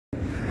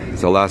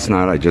So last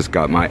night I just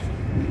got my,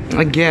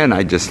 again,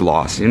 I just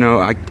lost. You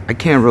know, I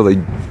can't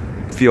really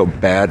feel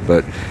bad,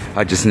 but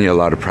I just need a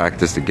lot of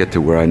practice to get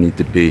to where I need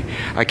to be.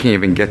 I can't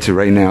even get to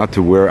right now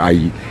to where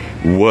I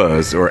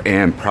was or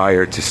am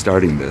prior to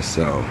starting this.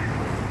 So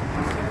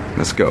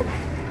let's go.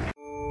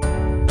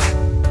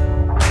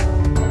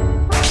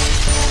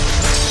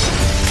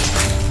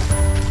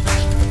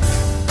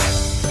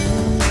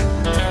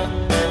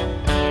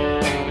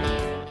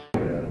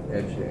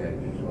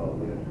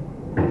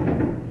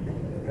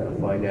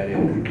 Find that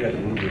in. You've got to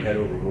move your head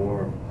over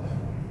more.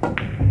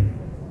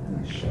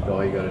 That's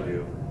all you got to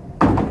do.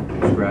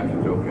 Scratch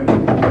is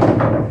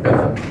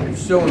okay.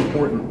 It's so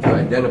important to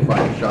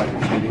identify the shot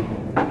you're shooting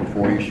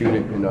before you shoot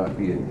it and not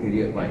be an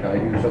idiot like I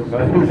do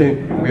sometimes.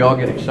 We all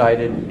get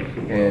excited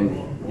and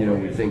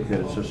we think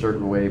that it's a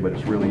certain way, but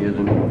it really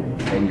isn't.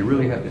 And you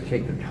really have to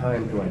take the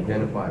time to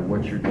identify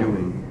what you're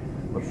doing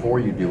before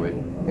you do it.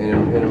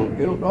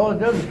 And all it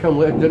does is it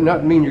does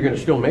not mean you're going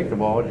to still make the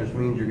ball. It just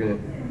means you're going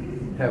to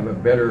have a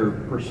better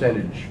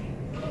percentage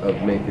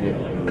of making it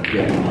and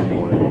getting where you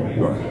want to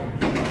go.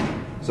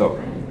 So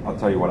I'll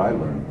tell you what I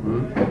learned.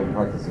 I've been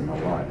practicing a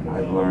lot, and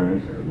I've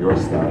learned your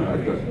style,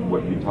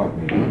 what you taught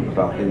me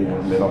about hitting in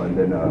the middle, and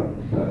then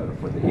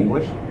for the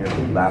English,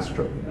 last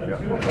stroke.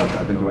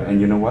 I've been doing,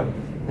 and you know what?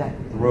 That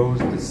throws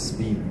the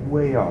speed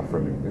way off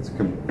from me. It's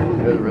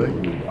completely. Does it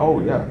really? Oh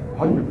yeah,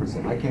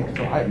 100%. I can't.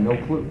 So I have no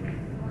clue.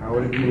 How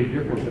would it be any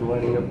different than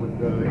lining up with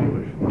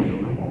English?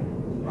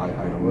 I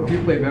don't know. If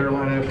you play better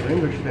lining up with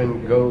English,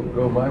 then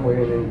go my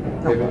way and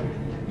then pivot.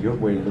 Your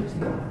way looks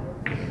better.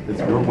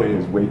 Your way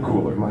is way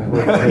cooler. My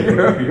way.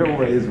 your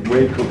way is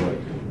way cooler.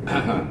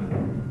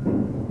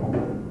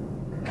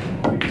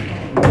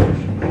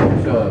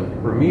 So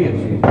for me, it's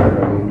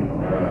easier. I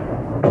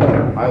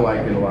mean, I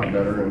like it a lot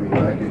better. I mean,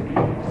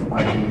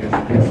 I can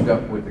just get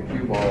stuck with the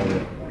cue ball.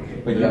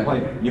 But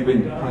you've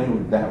been playing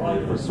with that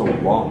way for so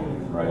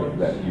long, right?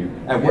 That you.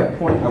 At what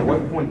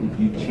point did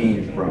you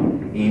change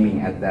from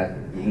aiming at that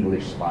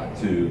English spot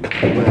to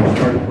when I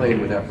started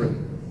playing with effort?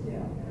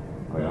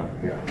 Oh yeah.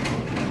 Yeah.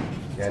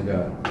 And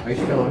I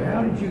used to tell them,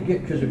 how did you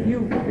get? Because if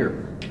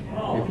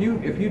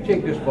you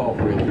take this ball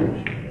for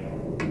instance,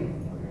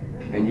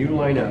 and you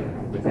line up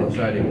with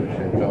inside English,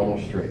 and it's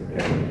almost straight,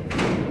 okay?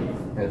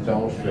 And it's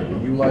almost straight.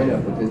 And you line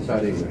up with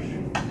inside English,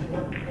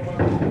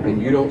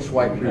 and you don't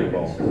swipe through the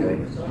ball,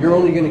 okay? You're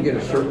only going to get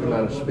a certain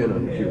amount of spin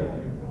on the cue.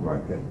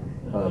 Right. Okay.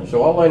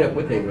 So I'll line up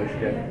with English,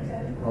 okay?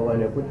 I'll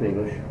line up with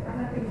English,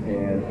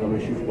 and I'm going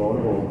to shoot the ball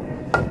in the hole.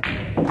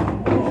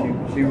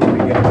 See where we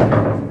get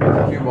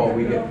the cue ball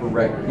we get for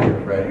right here,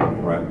 right?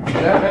 Right.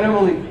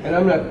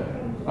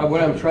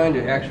 What I'm trying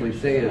to actually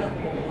say is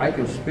I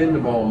can spin the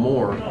ball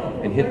more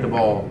and hit the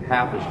ball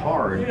half as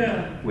hard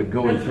with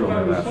going through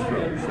my last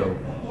stroke. So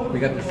we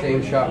got the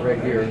same shot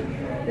right here,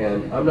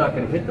 and I'm not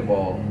going to hit the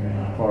ball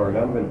hard.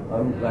 I'm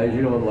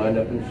lined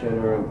up in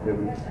center, I'm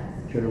pivoting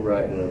to the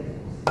right, and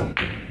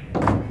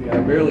I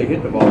barely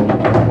hit the ball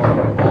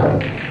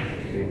hard.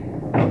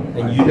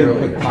 And you didn't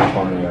put top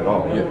on it at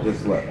all. Yeah.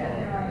 Just left.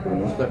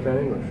 Just left-hand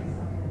English.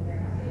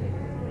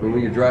 I mean,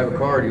 when you drive a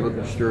car, you look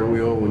at the steering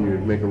wheel. When you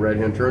make a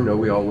right-hand turn, no,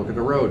 we all look at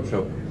the road.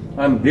 So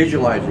I'm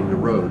visualizing the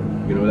road.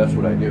 That's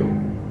what I do.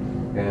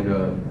 And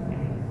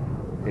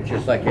it's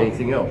just like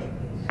anything else.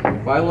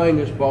 If I line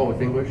this ball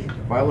with English,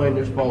 if I line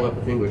this ball up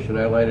with English and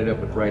I line it up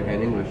with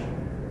right-hand English,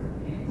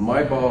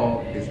 my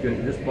ball is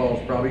this ball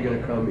is probably going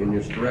to come in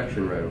this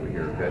direction right over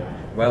here, okay?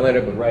 If I line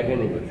up with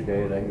right-hand English,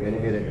 okay, and I'm going to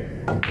hit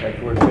it, that's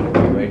where it's going to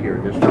be, right here,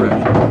 in this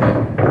direction, okay?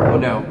 Well,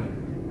 now,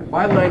 if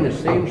I line the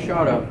same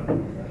shot up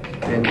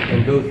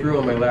and go through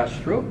on my last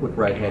stroke with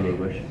right-hand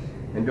English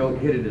and don't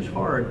hit it as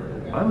hard,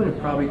 I'm going to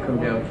probably come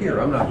down here.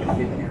 I'm not going to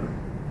hit here.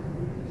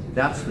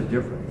 That's the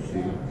difference,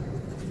 see?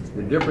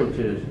 The difference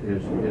is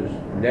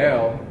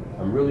now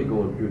I'm really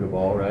going through the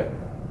ball, right?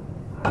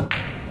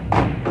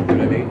 You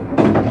know what I mean?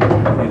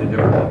 See the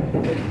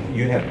difference?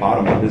 You had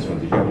bottom on this one.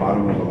 Did you have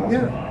bottom on the last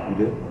one? You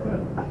did?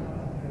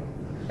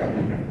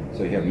 Yeah. So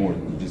you have more,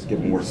 you just get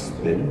more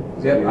spin?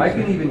 Yeah, I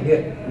can even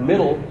hit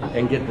middle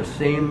and get the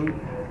same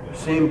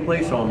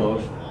place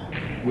almost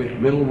with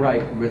middle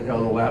right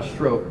on the last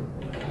stroke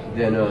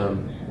than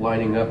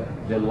lining up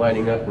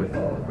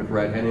with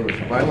right-hand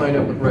English. If I line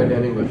up with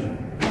right-hand English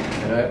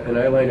and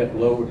I line up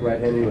low with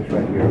right-hand English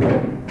right here,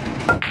 right?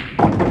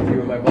 See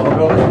where my ball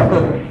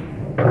goes?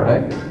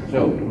 Right?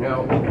 So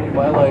now if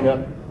I line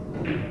up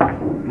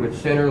with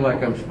center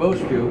like I'm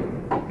supposed to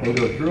and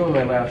go through on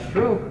my last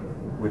stroke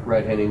with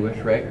right-hand English,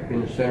 right? In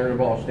the center of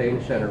the ball, stay in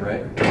the center,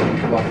 right?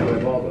 Watch where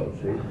my ball goes,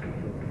 see?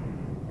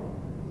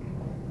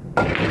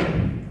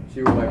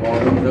 See where my ball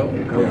goes up?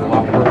 It goes a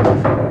lot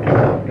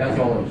further. That's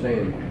all I'm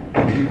saying.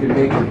 You can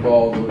make your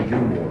ball go do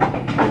more.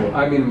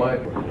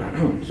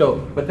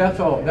 But that's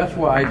all. That's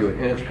why I do it,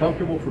 and it's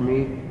comfortable for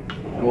me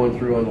going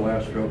through on the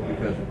last stroke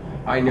because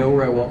I know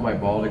where I want my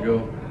ball to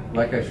go.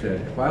 Like I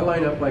said, if I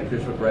line up like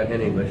this with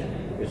right-hand English,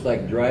 it's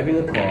like driving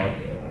a car,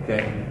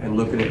 okay, and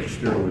looking at the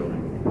steering wheel.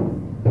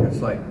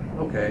 It's like,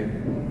 okay,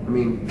 I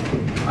mean,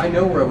 I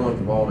know where I want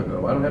the ball to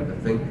go. I don't have to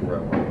think where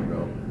I want it to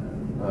go.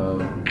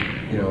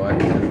 you know, I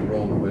can just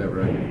roll with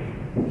whatever I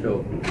do.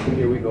 So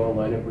here we go,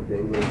 line up with the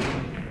English,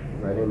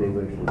 right in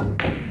English,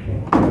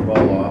 and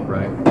ball off,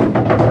 right?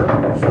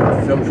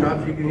 Some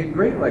shots you can hit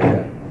great like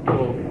that.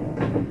 So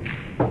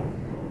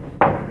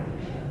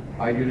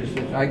I do this,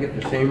 I get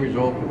the same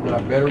result, if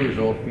not better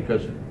results,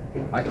 because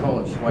I call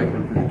it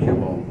swiping for the cue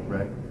ball,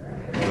 right?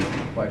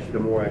 And the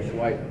more I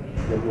swipe,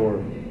 the more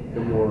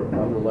I'm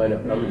gonna line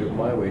up, I'm gonna do it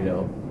my way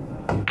now.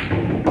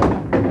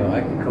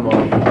 I can come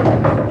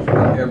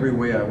on every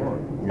way I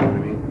want, you know what I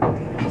mean?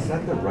 Is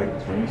that the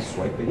right term,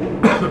 swiping?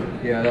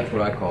 Yeah, that's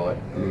what I call it.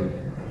 I mean,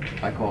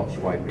 I call it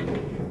swiping.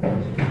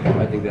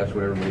 I think that's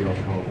what everybody else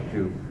calls it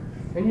too.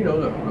 And you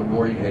know, the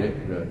more you hit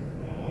it, the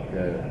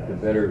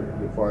better,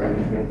 the farther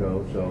it's gonna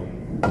go. So,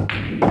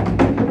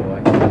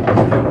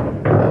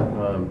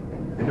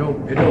 you know,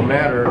 it don't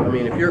matter. I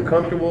mean, if you're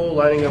comfortable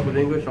lining up with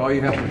English, all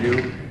you have to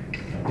do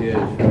is,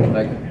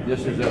 like,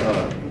 this is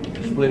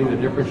splitting the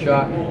different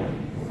shot,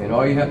 and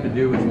all you have to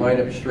do is line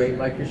up straight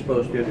like you're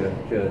supposed to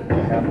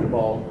half the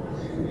ball,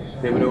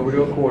 pivot over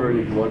to a quarter, and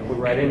if you want to put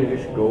right in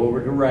English, go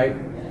over to right.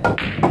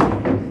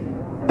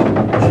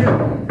 Shoot.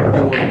 If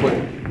you want to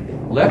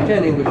put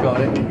left-hand English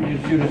on it, you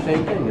just do the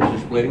same thing. This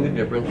is splitting the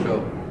difference,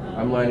 so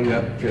I'm lining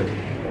up to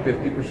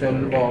 50%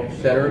 of the ball,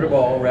 center of the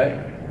ball, right?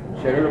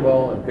 Center of the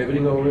ball, I'm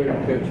pivoting over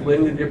it,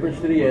 splitting the difference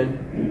to the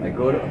end. I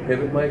go to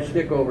pivot my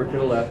stick over to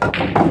the left, go to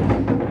the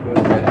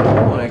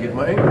ball, and I get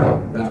my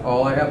English. That's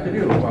all I have to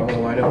do if I want to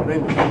line up with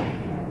English.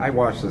 I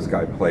watch this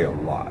guy play a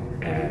lot,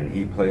 and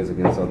he plays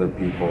against other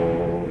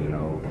people, you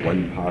know,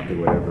 one pocket,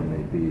 whatever it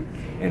may be.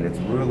 And it's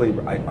really,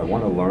 I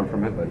want to learn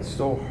from him, but it's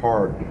so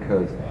hard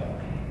because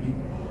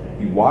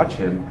you watch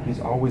him, he's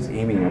always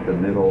aiming at the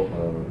middle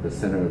of the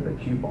center of the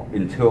cue ball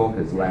until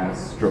his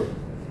last stroke.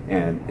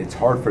 And it's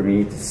hard for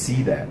me to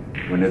see that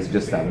when it's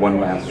just that one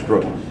last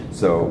stroke.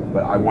 So,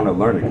 but I want to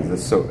learn it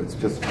because it's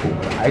just cool.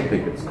 I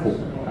think it's cool.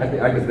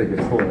 I just think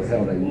it's cool as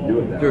hell that you do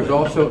it that There's way.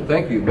 also,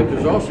 thank you, but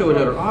there's also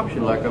another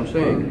option, like I'm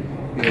saying.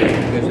 You know,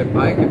 is if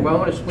I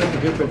want to split the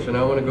difference and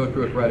I want to go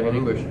through it right-hand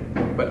English,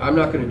 but I'm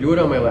not going to do it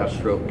on my last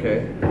stroke,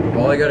 okay?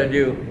 All I got to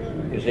do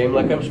is aim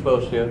like I'm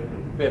supposed to,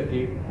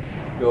 50,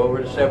 go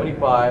over to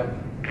 75,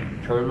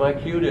 turn my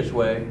cue this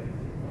way,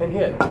 and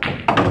hit.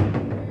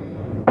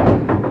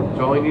 That's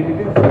all I need to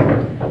do.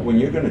 When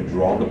you're going to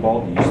draw the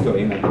ball, do you still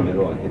aim at the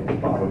middle and hit the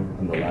bottom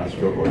on the last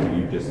stroke, or do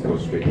you just go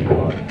straight to the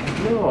bottom?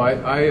 No,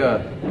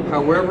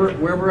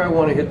 wherever I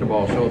want to hit the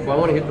ball. So if I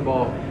want to hit the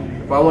ball,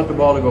 if I want the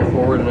ball to go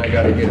forward and I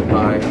got to hit it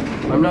high,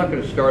 I'm not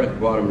going to start at the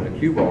bottom of the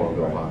cue ball and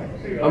go high.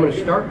 I'm going to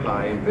start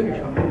high and finish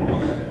high.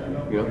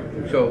 You know.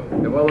 So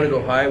if I want to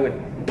go high with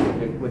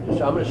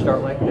this, I'm going to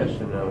start like this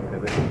and now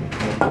pivot.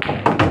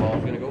 The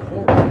ball's going to go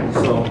forward.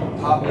 So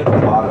top and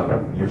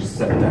bottom, you're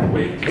set that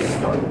way to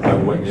start.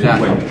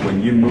 Exactly.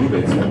 When you move,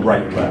 it's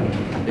right, left.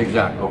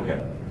 Exactly. Okay.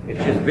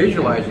 It's just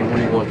visualizing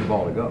where you want the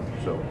ball to go.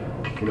 So,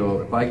 you know,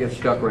 if I get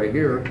stuck right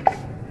here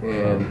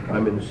and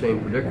I'm in the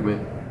same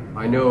predicament,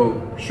 I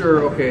know,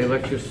 sure, okay,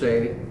 let's just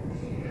say,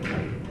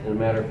 as a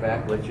matter of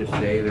fact, let's just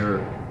say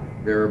there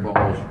are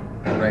balls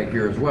right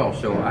here as well.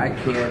 So I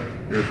can't,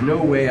 there's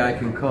no way I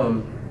can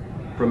come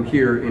from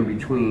here in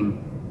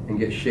between and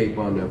get shape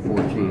on the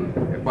 14.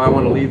 If I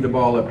want to leave the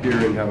ball up here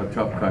and have a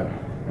tough cut,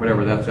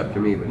 whatever, that's up to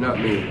me, but not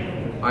me.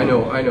 I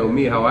know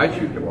me how I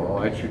shoot the ball.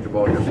 I shoot the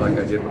ball just like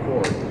I did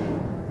before.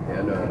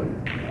 And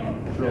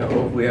you know,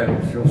 hopefully I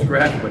don't still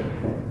scratch, but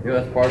you know,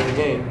 that's part of the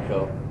game.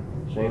 So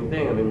same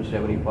thing, I'm in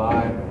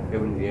 75,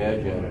 pivoting the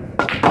edge, and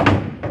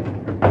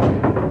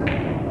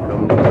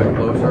come a little bit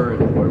closer,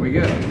 and what do we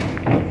get?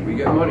 We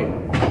get money.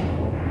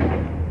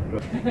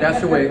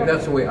 That's the way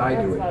I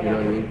do it, you know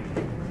what I mean?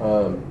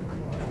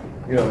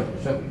 You know,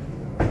 so,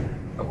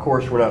 of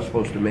course we're not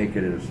supposed to make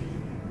it as,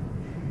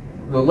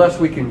 the less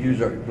we can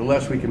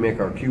make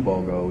our cue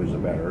ball go is the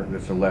better.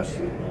 There's the less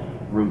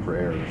room for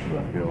errors,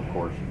 you know, of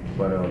course.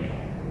 But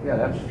yeah,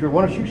 that's true.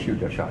 Why don't you shoot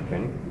that shot,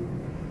 Kenny?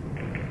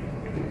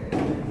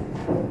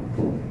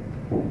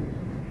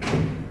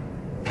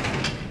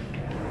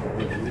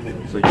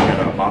 So you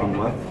got a bottom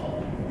left?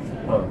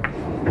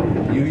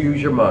 You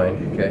use your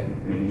mind, okay,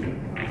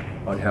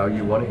 on how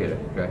you want to hit it,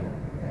 okay,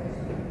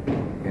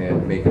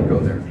 and make it go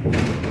there.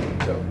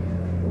 So,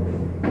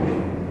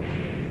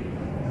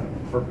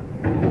 perfect.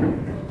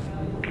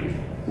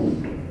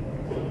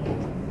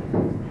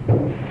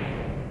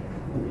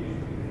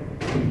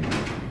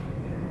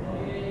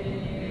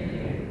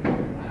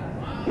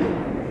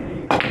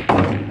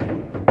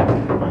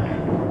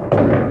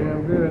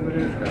 Damn good, look at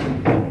this guy.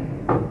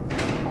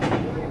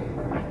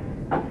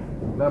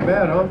 Not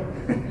bad, huh?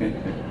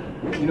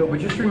 You know, but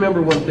just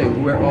remember one thing.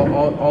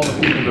 All the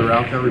people that are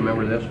out there,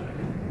 remember this,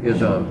 is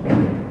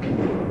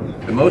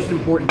the most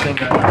important thing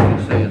I can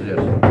say is this.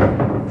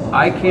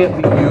 I can't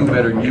be you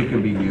better than you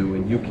can be you,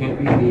 and you can't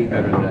be me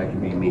better than I can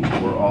be me.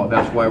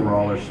 That's why we're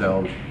all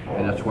ourselves,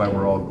 and that's why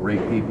we're all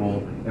great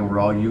people, and we're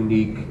all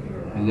unique,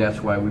 and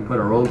that's why we put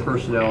our own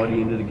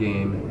personality into the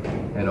game,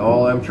 and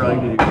all I'm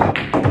trying to do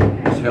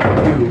is help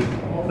you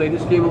play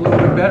this game a little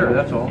bit better,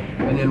 that's all.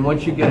 And then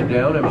once you get it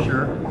down, I'm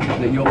sure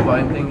that you'll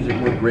find things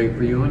that work great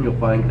for you, and you'll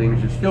find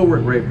things that still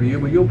work great for you,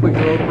 but you'll put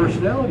your own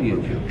personality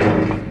into it,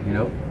 you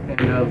know?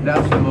 And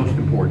that's the most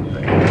important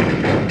thing.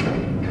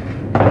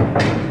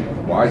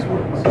 Wise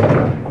words.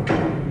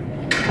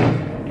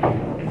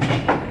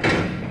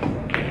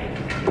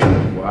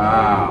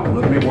 Wow.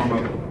 Let me warm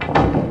up.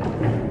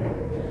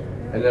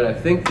 And then I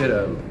think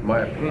that my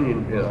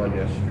opinion on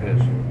this is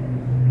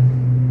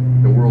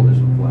the world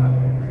isn't flat.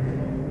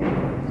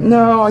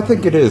 No, I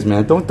think it is,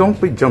 man. Don't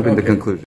be jumping to conclusions.